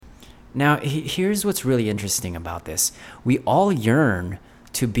Now, here's what's really interesting about this. We all yearn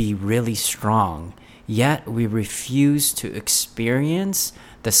to be really strong, yet we refuse to experience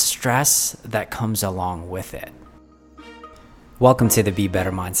the stress that comes along with it. Welcome to the Be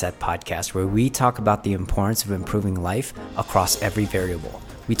Better Mindset podcast, where we talk about the importance of improving life across every variable.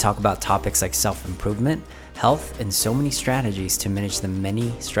 We talk about topics like self-improvement, health, and so many strategies to manage the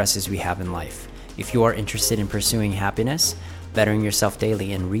many stresses we have in life. If you are interested in pursuing happiness, bettering yourself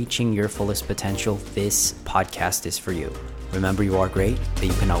daily, and reaching your fullest potential, this podcast is for you. Remember, you are great, but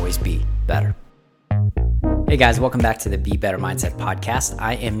you can always be better. Hey guys, welcome back to the Be Better Mindset podcast.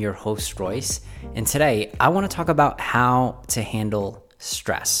 I am your host, Royce, and today I want to talk about how to handle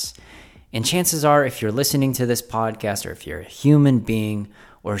stress. And chances are, if you're listening to this podcast, or if you're a human being,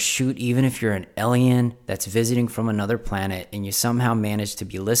 or shoot, even if you're an alien that's visiting from another planet and you somehow manage to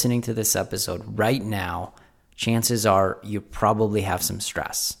be listening to this episode right now, chances are you probably have some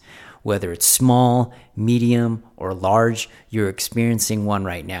stress. Whether it's small, medium, or large, you're experiencing one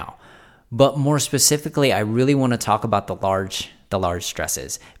right now. But more specifically, I really want to talk about the large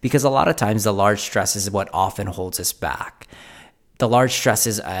stresses, because a lot of times the large stress is what often holds us back. The large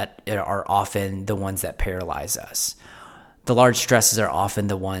stresses are often the ones that paralyze us. The large stresses are often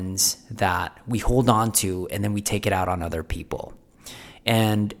the ones that we hold on to and then we take it out on other people.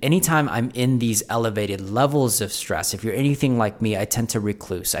 And anytime I'm in these elevated levels of stress, if you're anything like me, I tend to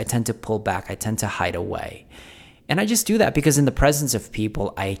recluse. I tend to pull back. I tend to hide away. And I just do that because in the presence of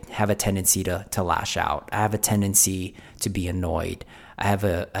people, I have a tendency to lash out. I have a tendency to be annoyed. I have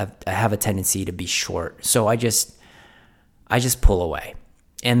a tendency to be short. So I just pull away.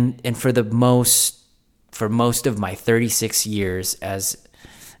 And for most of my 36 years as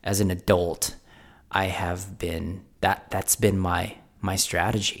an adult, I have been that's been my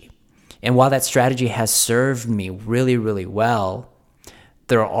strategy. And while that strategy has served me really, really well,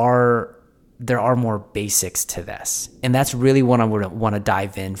 there are more basics to this. And that's really what I want to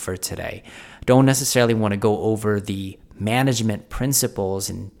dive in for today. Don't necessarily want to go over the management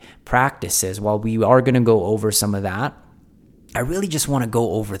principles and practices. While we are going to go over some of that, I really just want to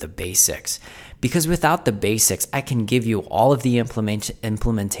go over the basics, because without the basics, I can give you all of the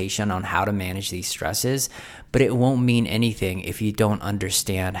implementation on how to manage these stresses, but it won't mean anything if you don't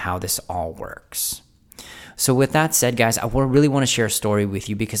understand how this all works. So with that said, guys, I really want to share a story with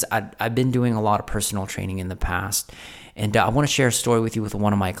you, because I've been doing a lot of personal training in the past, and I want to share a story with you with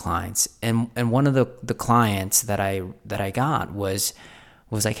one of my clients. And one of the clients that I got was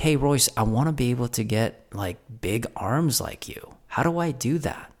like, "Hey Royce, I want to be able to get like big arms like you. How do I do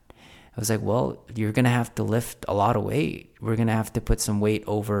that?" I was like, "Well, you're going to have to lift a lot of weight. We're going to have to put some weight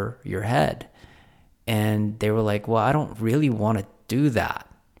over your head." And they were like, "Well, I don't really want to do that."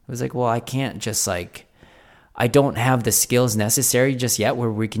 I was like, "Well, I can't just I don't have the skills necessary just yet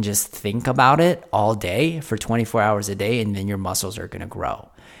where we can just think about it all day for 24 hours a day and then your muscles are going to grow.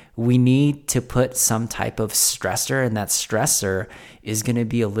 We need to put some type of stressor, and that stressor is going to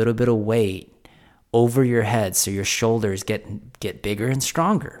be a little bit of weight over your head so your shoulders get bigger and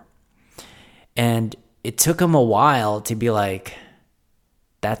stronger." And it took him a while to be like,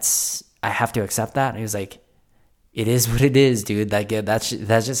 I have to accept that. And he was like, "It is what it is, dude. Like, that's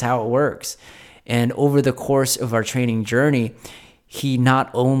just how it works." And over the course of our training journey, he not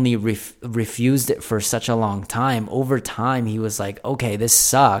only refused it for such a long time, over time, he was like, "Okay, this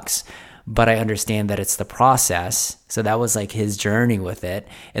sucks, but I understand that it's the process." So that was like his journey with it.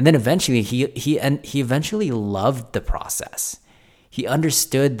 And then eventually he eventually loved the process. He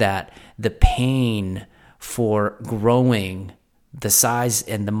understood that the pain for growing the size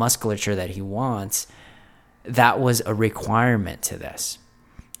and the musculature that he wants, that was a requirement to this.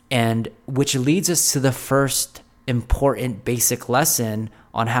 And which leads us to the first important basic lesson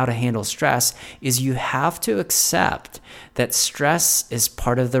on how to handle stress is you have to accept that stress is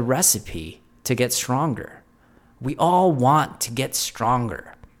part of the recipe to get stronger. We all want to get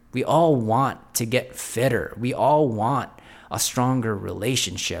stronger. We all want to get fitter. We all want a stronger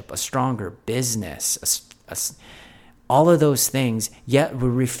relationship, a stronger business, all of those things, yet we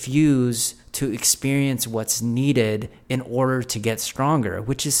refuse to experience what's needed in order to get stronger,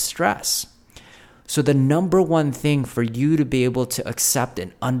 which is stress. So the number one thing for you to be able to accept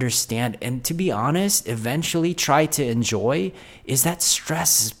and understand, and to be honest, eventually try to enjoy, is that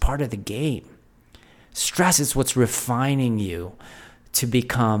stress is part of the game. Stress is what's refining you to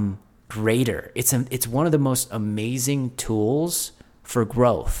become greater. It's one of the most amazing tools for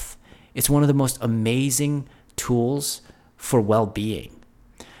growth. It's one of the most amazing tools for well-being.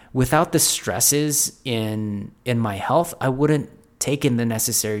 Without the stresses in my health, I wouldn't take in the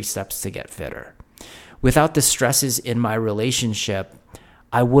necessary steps to get fitter. Without the stresses in my relationship,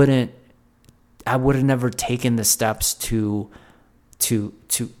 I wouldn't I would have never taken the steps to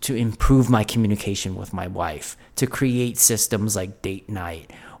improve my communication with my wife, to create systems like date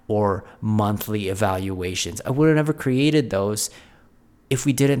night or monthly evaluations. I would have never created those if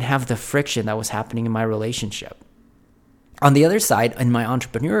we didn't have the friction that was happening in my relationship. On the other side, in my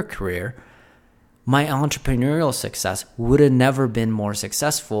entrepreneur career, my entrepreneurial success would have never been more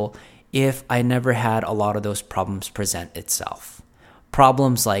successful if I never had a lot of those problems present itself.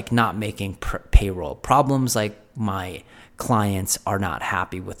 Problems like not making payroll, problems like my clients are not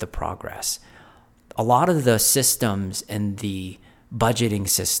happy with the progress. A lot of the systems and the budgeting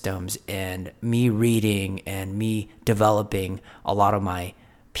systems and me reading and me developing a lot of my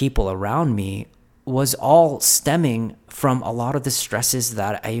people around me was all stemming from a lot of the stresses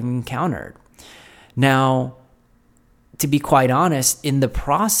that I encountered. Now, to be quite honest, in the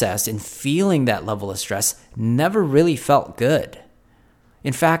process, in feeling that level of stress, never really felt good.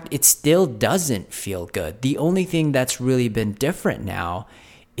 In fact, it still doesn't feel good. The only thing that's really been different now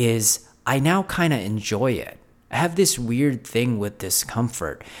is I now kind of enjoy it. I have this weird thing with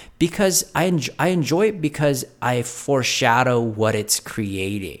discomfort because I enjoy it because I foreshadow what it's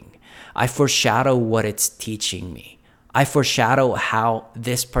creating. I foreshadow what it's teaching me. I foreshadow how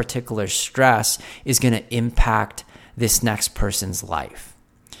this particular stress is going to impact this next person's life.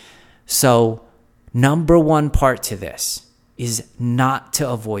 So, number one part to this is not to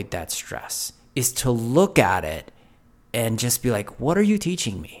avoid that stress, is to look at it and just be like, what are you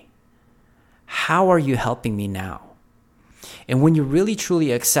teaching me? How are you helping me now? And when you really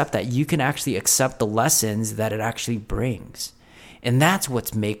truly accept that, you can actually accept the lessons that it actually brings. And that's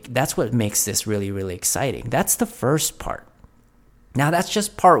what makes this really, really exciting. That's the first part. Now, that's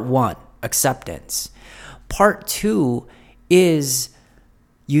just part one, acceptance. Part two is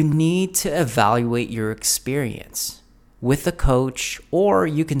you need to evaluate your experience with a coach, or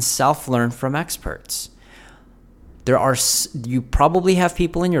you can self-learn from experts. You probably have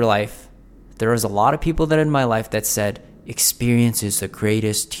people in your life. There is a lot of people that in my life that said, experience is the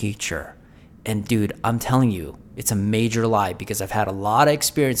greatest teacher. And dude, I'm telling you, it's a major lie because I've had a lot of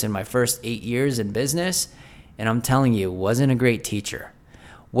experience in my first 8 years in business, and I'm telling you, it wasn't a great teacher.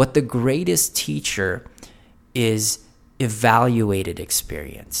 What the greatest teacher is evaluated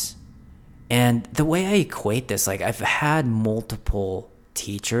experience. And the way I equate this, like I've had multiple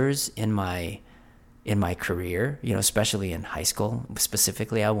teachers in my career, especially in high school.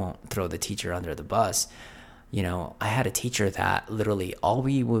 Specifically, I won't throw the teacher under the bus. I had a teacher that literally all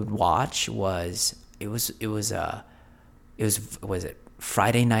we would watch was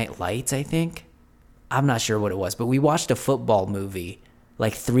Friday Night Lights, I think. I'm not sure what it was, but we watched a football movie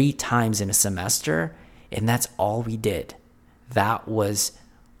like 3 times in a semester, and that's all we did. That was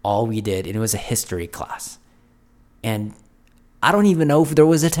all we did, and it was a history class. And I don't even know if there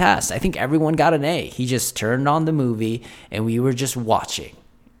was a test. I think everyone got an A. He just turned on the movie, and we were just watching,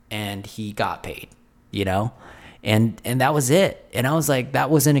 and he got paid, And that was it. And I was like,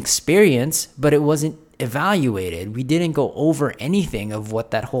 that was an experience, but it wasn't evaluated. We didn't go over anything of what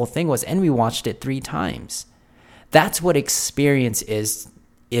that whole thing was, and we watched it 3 times. That's what experience is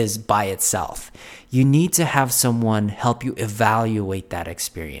by itself. You need to have someone help you evaluate that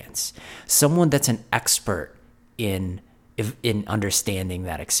experience. Someone that's an expert in understanding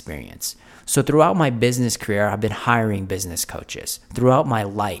that experience. So throughout my business career, I've been hiring business coaches. Throughout my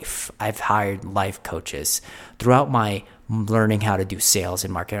life, I've hired life coaches. Throughout my learning how to do sales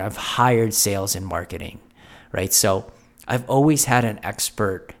and marketing, I've hired sales and marketing, right? So I've always had an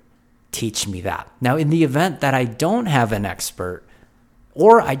expert teach me that. Now, in the event that I don't have an expert,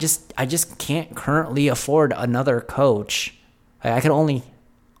 or I just can't currently afford another coach, I can only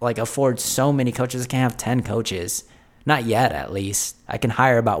afford so many coaches. I can't have 10 coaches. Not yet, at least. I can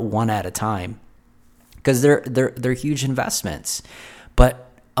hire about 1 at a time because they're huge investments.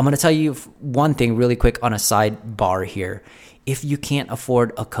 But I'm going to tell you one thing really quick on a sidebar here. If you can't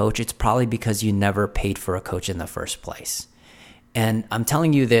afford a coach, it's probably because you never paid for a coach in the first place. And I'm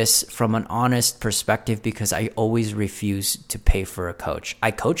telling you this from an honest perspective because I always refused to pay for a coach.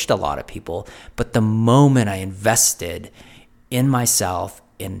 I coached a lot of people, but the moment I invested in myself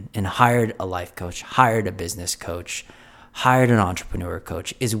and hired a life coach, hired a business coach, hired an entrepreneur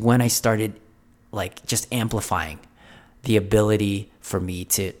coach is when I started just amplifying the ability for me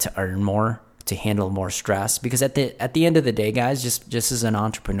to earn more, to handle more stress. Because at the end of the day, guys, just as an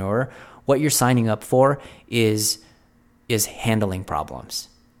entrepreneur, what you're signing up for is handling problems.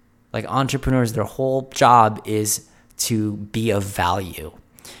 Like entrepreneurs, their whole job is to be of value.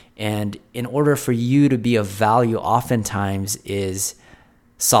 And in order for you to be of value, oftentimes is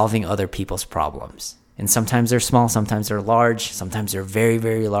solving other people's problems. And sometimes they're small, sometimes they're large, sometimes they're very,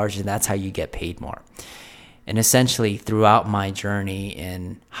 very large, and that's how you get paid more. And essentially, throughout my journey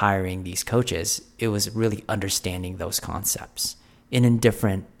in hiring these coaches, it was really understanding those concepts in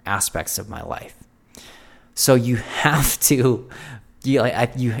different aspects of my life. So you have to,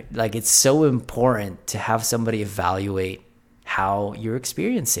 it's so important to have somebody evaluate how you're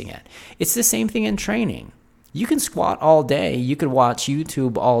experiencing it. It's the same thing in training. You can squat all day. You could watch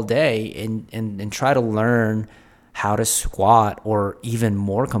YouTube all day and try to learn how to squat, or even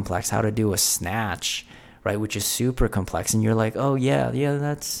more complex, how to do a snatch, right? Which is super complex. And you're like, oh yeah,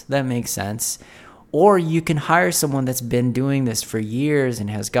 that makes sense. Or you can hire someone that's been doing this for years and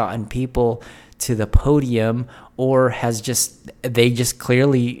has gotten people to the podium, or they just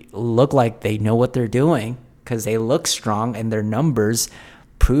clearly look like they know what they're doing because they look strong and their numbers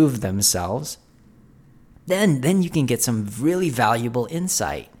prove themselves. Then you can get some really valuable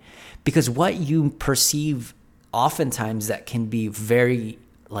insight, because what you perceive oftentimes that can be very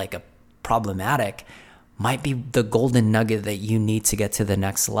problematic might be the golden nugget that you need to get to the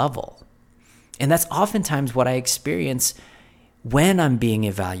next level. And that's oftentimes what I experience when I'm being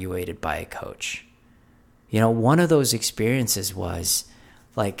evaluated by a coach. One of those experiences was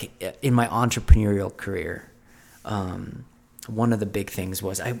in my entrepreneurial career. One of the big things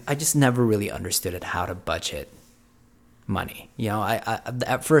was I just never really understood how to budget money.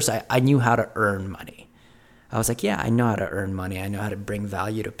 At first I knew how to earn money. I was like, yeah, I know how to earn money. I know how to bring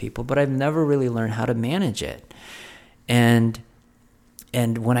value to people, but I've never really learned how to manage it. And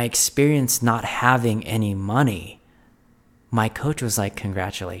when I experienced not having any money, my coach was like,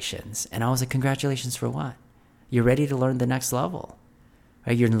 congratulations. And I was like, congratulations for what? You're ready to learn the next level.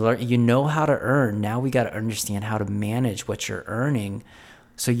 Right? You know how to earn. Now we got to understand how to manage what you're earning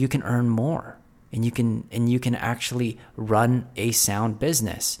so you can earn more, and you can actually run a sound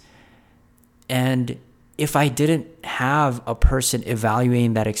business. And if I didn't have a person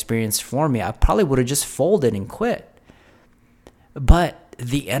evaluating that experience for me, I probably would have just folded and quit. But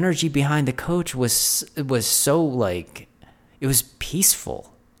the energy behind the coach was so it was peaceful.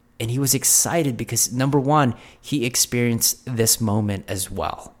 And he was excited because, number one, he experienced this moment as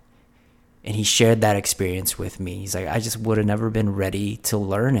well. And he shared that experience with me. He's like, I just would have never been ready to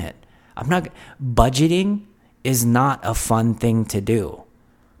learn it. Budgeting is not a fun thing to do.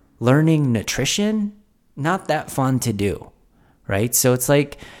 Learning nutrition, not that fun to do, right? So it's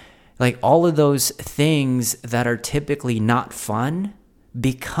like all of those things that are typically not fun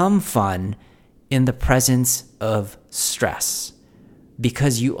become fun in the presence of stress,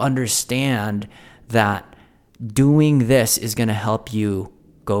 because you understand that doing this is going to help you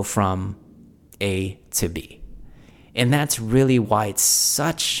go from A to B. And that's really why it's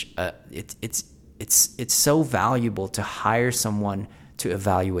so valuable to hire someone to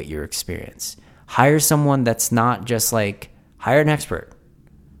evaluate your experience. Hire someone that's not just hire an expert.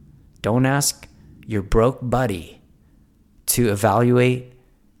 Don't ask your broke buddy to evaluate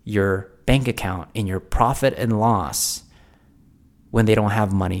your bank account and your profit and loss when they don't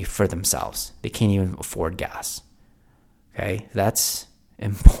have money for themselves. They can't even afford gas. Okay? That's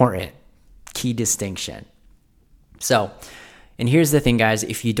important. Key distinction. So, and here's the thing, guys.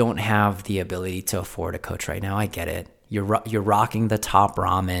 If you don't have the ability to afford a coach right now, I get it. You're rocking the top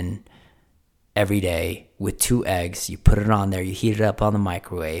ramen every day with 2 eggs. You put it on there. You heat it up on the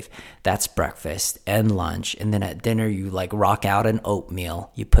microwave. That's breakfast and lunch. And then at dinner, you rock out an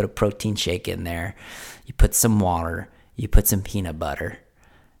oatmeal. You put a protein shake in there. You put some water. You put some peanut butter.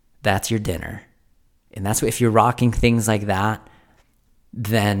 That's your dinner. And that's what, if you're rocking things like that,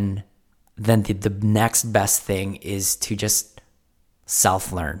 then the next best thing is to just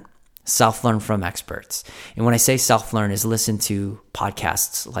self-learn from experts. And when I say self-learn, is listen to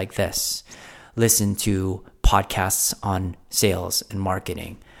podcasts like this. Listen to podcasts on sales and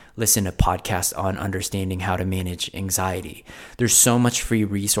marketing. Listen to podcasts on understanding how to manage anxiety. There's so much free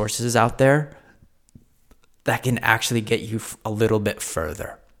resources out there that can actually get you a little bit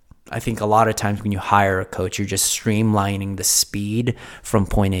further. I think a lot of times when you hire a coach, you're just streamlining the speed from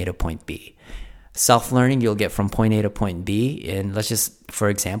point A to point B. Self-learning, you'll get from point A to point B in, let's just, for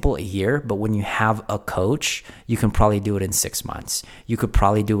example, a year. But when you have a coach, you can probably do it in 6 months. You could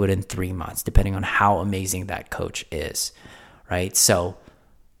probably do it in 3 months, depending on how amazing that coach is, right? So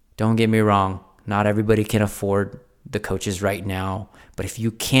don't get me wrong. Not everybody can afford the coaches right now. But if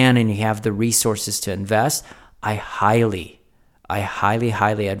you can and you have the resources to invest, I highly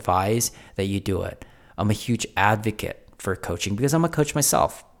advise that you do it. I'm a huge advocate for coaching because I'm a coach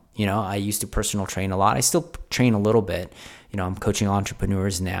myself. I used to personal train a lot. I still train a little bit. I'm coaching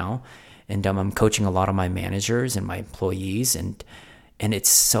entrepreneurs now, and I'm coaching a lot of my managers and my employees, and it's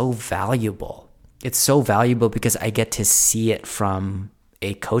so valuable. it's so valuable because I get to see it from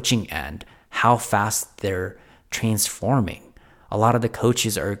a coaching end, how fast they're transforming. A lot of the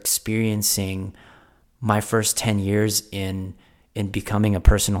coaches are experiencing my first 10 years in becoming a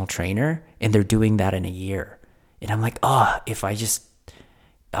personal trainer, and they're doing that in a year. And I'm like, I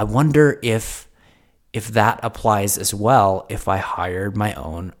wonder if that applies as well if I hired my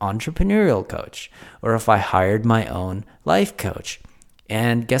own entrepreneurial coach or if I hired my own life coach.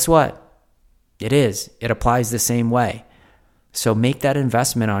 And guess what? It applies the same way. So make that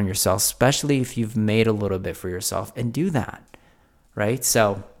investment on yourself, especially if you've made a little bit for yourself, and do that, right?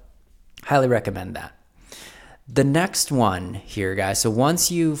 So highly recommend that. The next one here, guys. So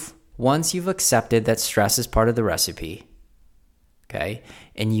once you've accepted that stress is part of the recipe, okay,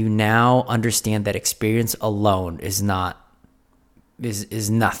 and you now understand that experience alone is nothing.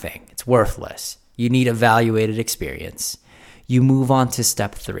 It's worthless. You need evaluated experience. You move on to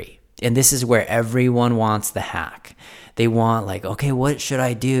step 3. And this is where everyone wants the hack. They want like, okay, what should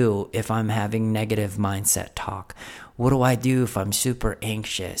I do if I'm having negative mindset talk? What do I do if I'm super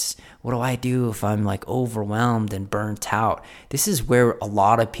anxious? What do I do if I'm like overwhelmed and burnt out? This is where a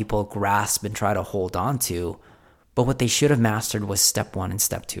lot of people grasp and try to hold on to. But what they should have mastered was step 1 and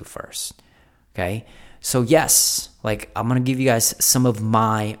step 2 first. Okay. So yes, like I'm going to give you guys some of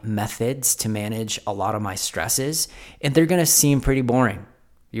my methods to manage a lot of my stresses, and they're going to seem pretty boring.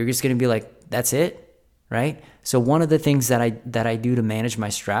 You're just going to be like, that's it, right? So one of the things that I do to manage my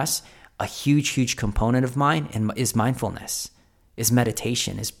stress, a huge component of mine is mindfulness, is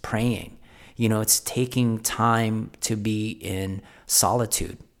meditation, is praying. It's taking time to be in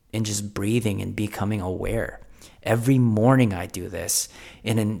solitude and just breathing and becoming aware. Every morning I do this,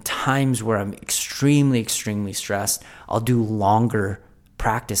 and in times where I'm extremely stressed, I'll do longer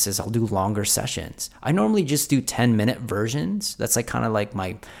practices. I'll do longer sessions. I normally just do 10-minute versions. That's like kind of like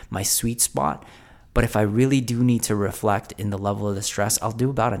my sweet spot. But if I really do need to reflect in the level of the stress, I'll do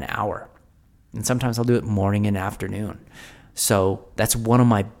about an hour. And sometimes I'll do it morning and afternoon. So that's one of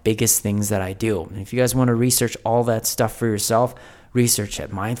my biggest things that I do. And if you guys want to research all that stuff for yourself, research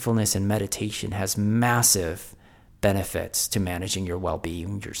it. Mindfulness and meditation has massive benefits to managing your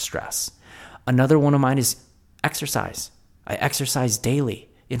well-being, your stress. Another one of mine is exercise. I exercise daily.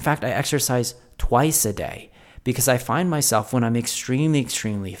 In fact, I exercise twice a day because I find myself when I'm extremely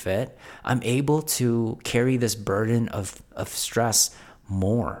fit, I'm able to carry this burden of stress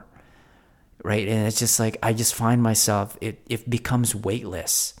more, right? And it's just like, I just find myself, it becomes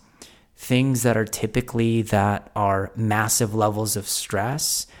weightless. Things that are typically that are massive levels of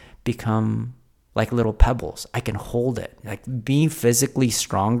stress become like little pebbles. I can hold it. Like being physically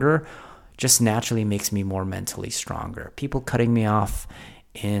stronger just naturally makes me more mentally stronger. People cutting me off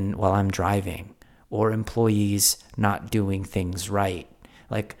while I'm driving, or employees not doing things right.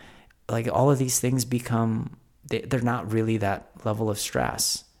 Like all of these things become, they're not really that level of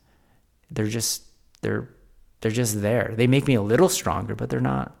stress. They're just there. They make me a little stronger, but they're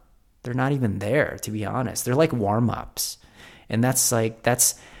not even there, to be honest. They're like warm-ups. And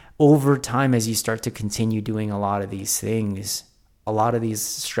that's over time, as you start to continue doing a lot of these things, a lot of these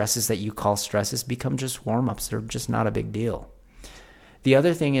stresses that you call stresses become just warm-ups. They're just not a big deal. The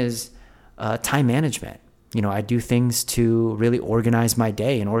other thing is time management. I do things to really organize my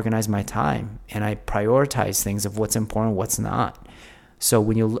day and organize my time, and I prioritize things of what's important, what's not. So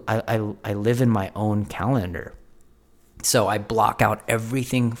I live in my own calendar. So I block out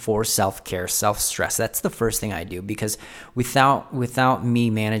everything for self-care, self-stress. That's the first thing I do, because without me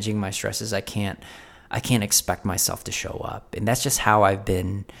managing my stresses, I can't expect myself to show up. And that's just how I've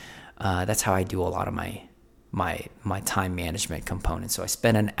been. That's how I do a lot of my time management components. So I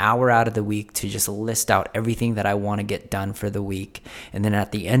spend an hour out of the week to just list out everything that I want to get done for the week. And then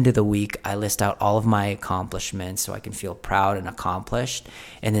at the end of the week, I list out all of my accomplishments so I can feel proud and accomplished.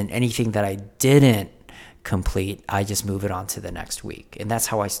 And then anything that I didn't complete, I just move it on to the next week. And that's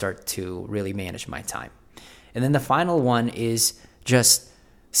how I start to really manage my time. And then the final one is just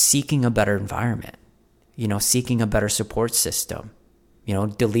seeking a better environment, seeking a better support system,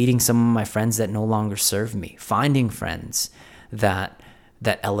 deleting some of my friends that no longer serve me, finding friends that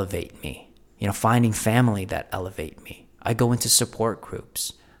elevate me, finding family that elevate me. I go into support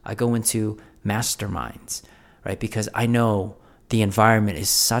groups. I go into masterminds, right? Because I know the environment is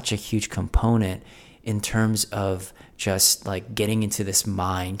such a huge component in terms of just like getting into this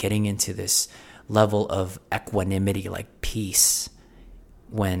mind, getting into this level of equanimity, like peace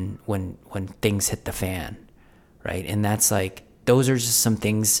when things hit the fan, right? And that's like, those are just some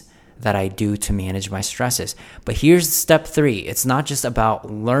things that I do to manage my stresses. But here's step 3. It's not just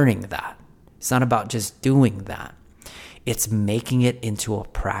about learning that. It's not about just doing that. It's making it into a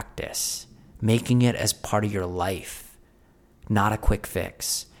practice. making it as part of your life, not a quick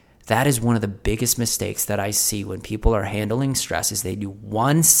fix. That is one of the biggest mistakes that I see when people are handling stress is they do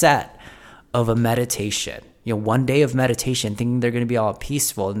one set of a meditation, one day of meditation thinking they're going to be all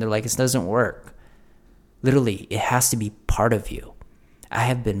peaceful, and they're like, it doesn't work. Literally, it has to be part of you. I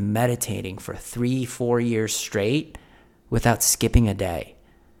have been meditating for 3-4 years straight without skipping a day.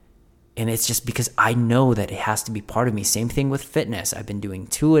 And it's just because I know that it has to be part of me. Same thing with fitness. I've been doing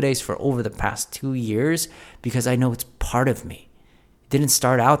 2-a-days for over the past 2 years because I know it's part of me. It didn't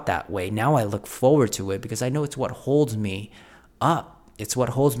start out that way. Now I look forward to it because I know it's what holds me up. It's what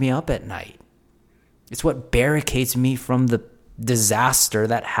holds me up at night. It's what barricades me from the disaster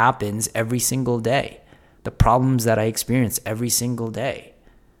that happens every single day. The problems that I experience every single day.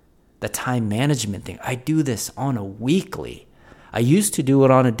 The time management thing. I do this on a weekly. I used to do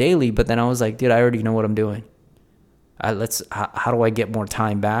it on a daily, but then I was like, dude, I already know what I'm doing. How do I get more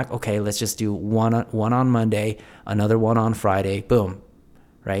time back? Okay, let's just do one on Monday, another one on Friday. Boom,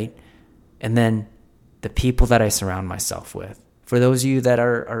 right? And then the people that I surround myself with. For those of you that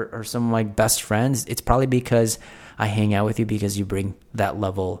are some of my best friends, it's probably because I hang out with you because you bring that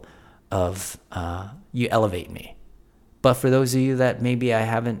level of, you elevate me. But for those of you that maybe I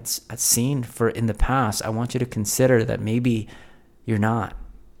haven't seen in the past, I want you to consider that maybe you're not,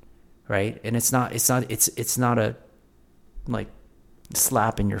 right? And it's not a like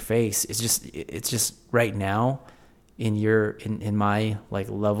slap in your face. It's just right now in my like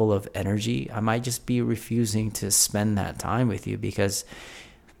level of energy, I might just be refusing to spend that time with you because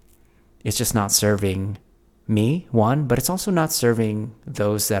it's just not serving me, one, but it's also not serving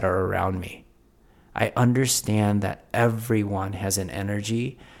those that are around me. I understand that everyone has an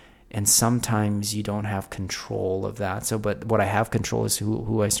energy and sometimes you don't have control of that. But what I have control is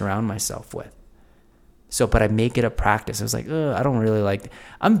who I surround myself with. But I make it a practice. I was like, I don't really like,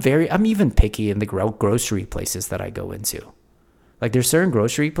 I'm even picky in the grocery places that I go into. Like there's certain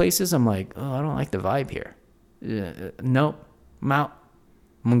grocery places I'm like, I don't like the vibe here. Nope, I'm out.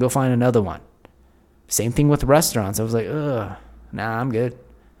 I'm gonna go find another one. Same thing with restaurants. I was like, nah, I'm good.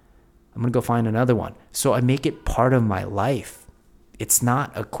 I'm gonna go find another one. So I make it part of my life. It's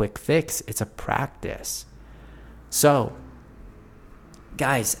not a quick fix. It's a practice. So,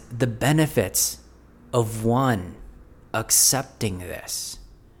 guys, the benefits of one accepting that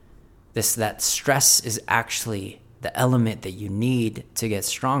stress is actually the element that you need to get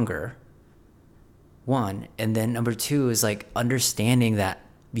stronger. One, and then number two is like understanding that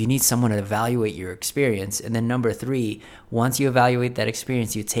you need someone to evaluate your experience. And then number three, once you evaluate that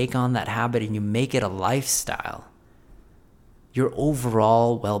experience, you take on that habit and you make it a lifestyle. Your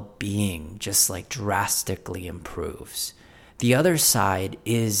overall well-being just like drastically improves. The other side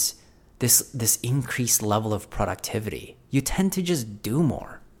is this increased level of productivity. You tend to just do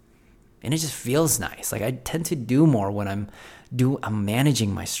more. And it just feels nice. Like I tend to do more when I'm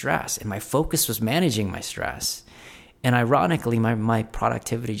managing my stress. And my focus was managing my stress. And ironically, my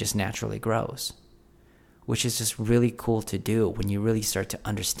productivity just naturally grows, which is just really cool to do when you really start to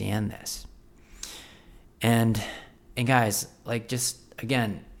understand this. And guys, like just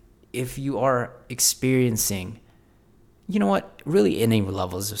again, if you are experiencing, you know what, really any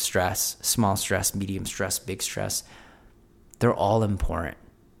levels of stress, small stress, medium stress, big stress, they're all important.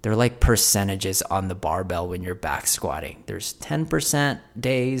 They're like percentages on the barbell when you're back squatting. There's 10%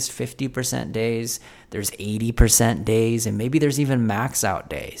 days, 50% days, there's 80% days, and maybe there's even max out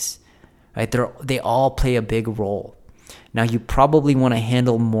days, right? They all play a big role. Now you probably want to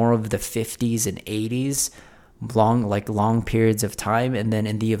handle more of the 50s and 80s, long periods of time. And then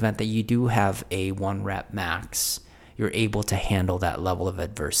in the event that you do have a 1 rep max, you're able to handle that level of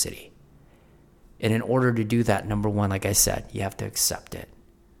adversity. And in order to do that, number one, like I said, you have to accept it.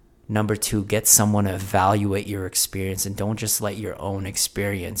 Number two, get someone to evaluate your experience and don't just let your own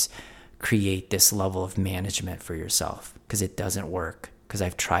experience create this level of management for yourself because it doesn't work, because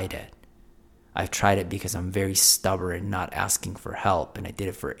I've tried it. I've tried it because I'm very stubborn, not asking for help, and I did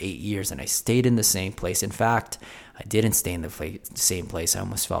it for 8 years and I stayed in the same place. In fact, I didn't stay in the same place. I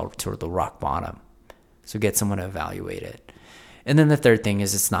almost fell toward the rock bottom. So get someone to evaluate it. And then the third thing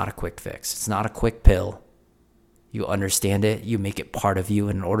is it's not a quick fix. It's not a quick pill. You understand it, you make it part of you.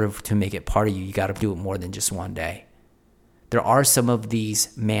 And in order to make it part of you, you got to do it more than just one day. There are some of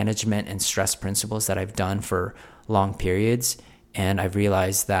these management and stress principles that I've done for long periods, and I've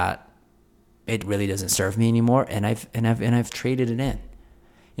realized that it really doesn't serve me anymore, and I've traded it in.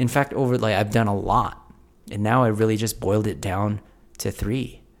 In fact, I've done a lot, and now I really just boiled it down to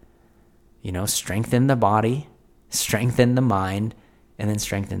 3. Strengthen the body, strengthen the mind, and then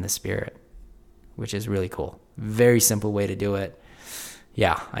strengthen the spirit, which is really cool. Very simple way to do it.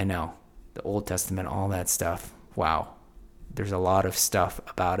 Yeah, I know. the Old Testament, all that stuff. Wow. There's a lot of stuff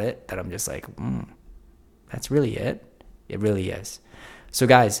about it that I'm just like, that's really it. It really is. So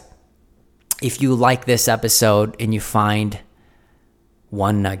guys, if you like this episode and you find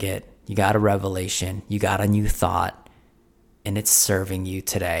one nugget, you got a revelation, you got a new thought, and it's serving you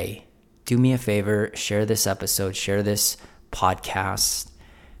today, do me a favor, share this episode, share this podcast,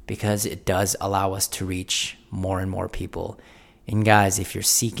 because it does allow us to reach more and more people. And guys, if you're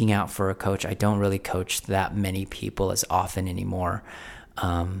seeking out for a coach, I don't really coach that many people as often anymore,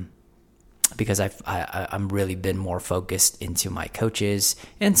 because I'm really been more focused into my coaches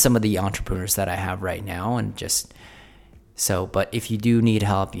and some of the entrepreneurs that I have right now, and just so. But if you do need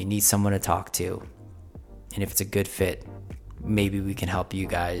help, you need someone to talk to, and if it's a good fit, maybe we can help you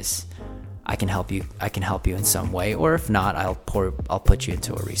guys. I can help you in some way, or if not, I'll put you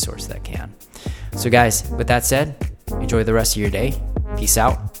into a resource that can. So guys, with that said, enjoy the rest of your day. Peace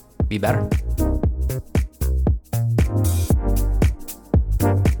out. Be better.